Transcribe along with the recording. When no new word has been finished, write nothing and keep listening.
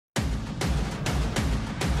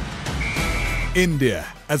India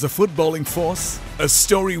as a footballing force, a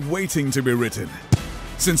story waiting to be written.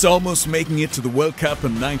 Since almost making it to the World Cup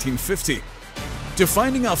in 1950, to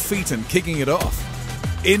finding our feet and kicking it off,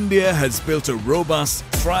 India has built a robust,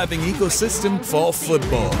 thriving ecosystem for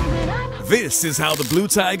football. This is how the Blue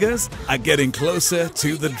Tigers are getting closer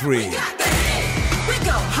to the dream.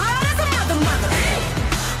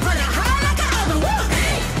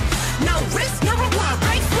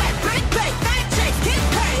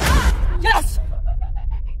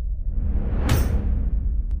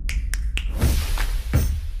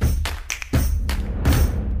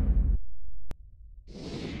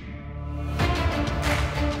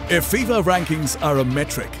 If FIFA rankings are a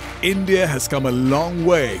metric, India has come a long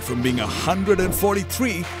way from being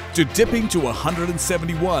 143 to dipping to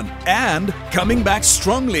 171 and coming back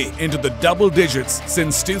strongly into the double digits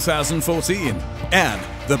since 2014. And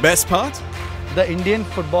the best part? The Indian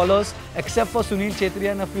footballers, except for Sunil Chhetri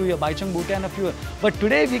and a few, Baichung Bhutia and a few. But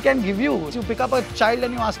today we can give you pick up a child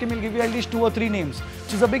and you ask him, he'll give you at least 2 or 3 names,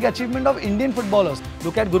 which is a big achievement of Indian footballers.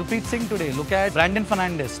 Look at Gurpreet Singh today, look at Brandon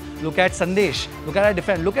Fernandes, look at Sandesh, look at our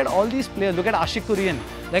defense, look at all these players, look at Ashik Kurian.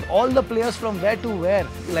 Like all the players from where to where,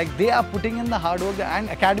 like they are putting in the hard work. And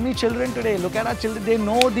academy children today, look at our children, they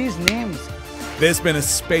know these names. There's been a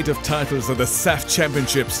spate of titles at the SAF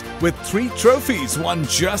Championships with 3 trophies won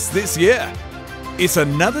just this year. It's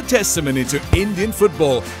another testimony to Indian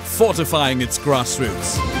football fortifying its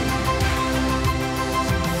grassroots.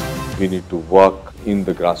 We need to work in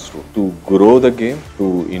the grassroots to grow the game,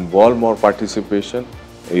 to involve more participation,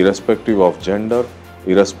 irrespective of gender,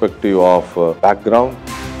 irrespective of background.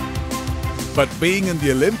 But being in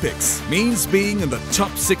the Olympics means being in the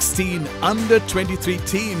top 16 under-23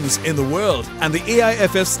 teams in the world, and the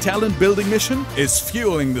AIFF's talent building mission is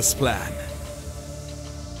fueling this plan.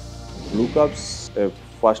 Blue Cups, a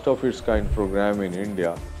first of its kind program in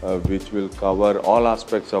India, which will cover all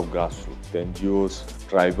aspects of grassroots, NGOs,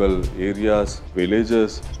 tribal areas,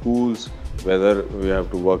 villages, schools, whether we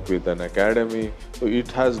have to work with an academy. So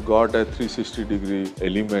it has got a 360-degree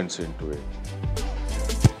elements into it.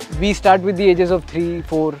 We start with the ages of 3,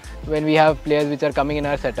 4 when we have players which are coming in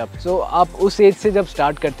our setup. So आप उस age से जब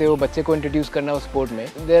start करते हो बच्चे को introduce करना उस sport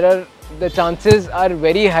में, the chances are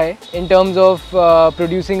very high in terms of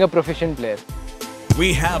producing a proficient player.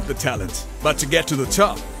 We have the talent, but to get to the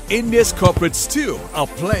top, India's corporates too are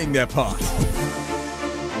playing their part.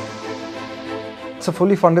 It's a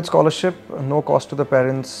fully funded scholarship, no cost to the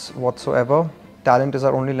parents whatsoever. Talent is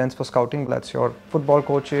our only lens for scouting. That's your football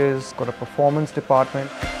coaches, got a performance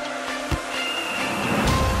department.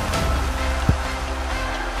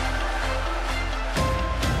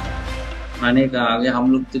 खाने का आगे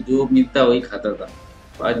हम लोग तो जो मिलता वही खाता था।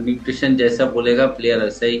 आज न्यूट्रिशन जैसा बोलेगा प्लेयर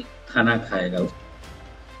ऐसा ही खाना खाएगा।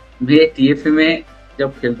 मैं टीएफए में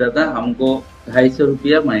जब खेलता था हमको 250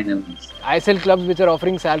 रुपया महीने में। ISL clubs which are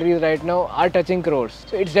offering salaries right now are touching crores.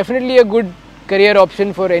 So it's definitely a good career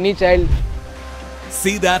option for any child.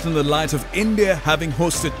 See that in the light of India having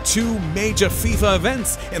hosted 2 major FIFA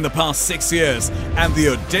events in the past 6 years, and the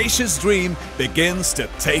audacious dream begins to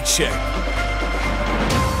take shape.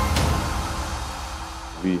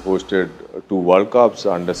 We hosted 2 World Cups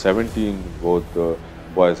under 17, both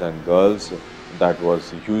boys and girls. That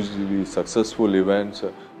was hugely successful events.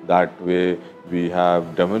 That way we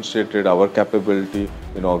have demonstrated our capability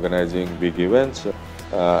in organizing big events,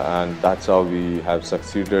 and that's how we have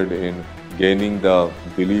succeeded in gaining the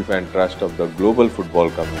belief and trust of the global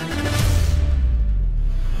football community.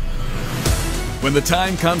 When the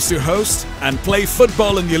time comes to host and play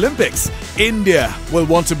football in the Olympics, India will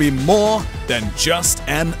want to be more than just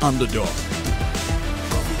an underdog.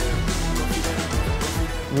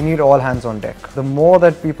 We need all hands on deck. The more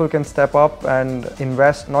that people can step up and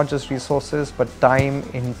invest not just resources but time,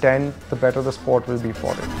 intent, the better the sport will be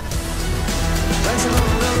for it.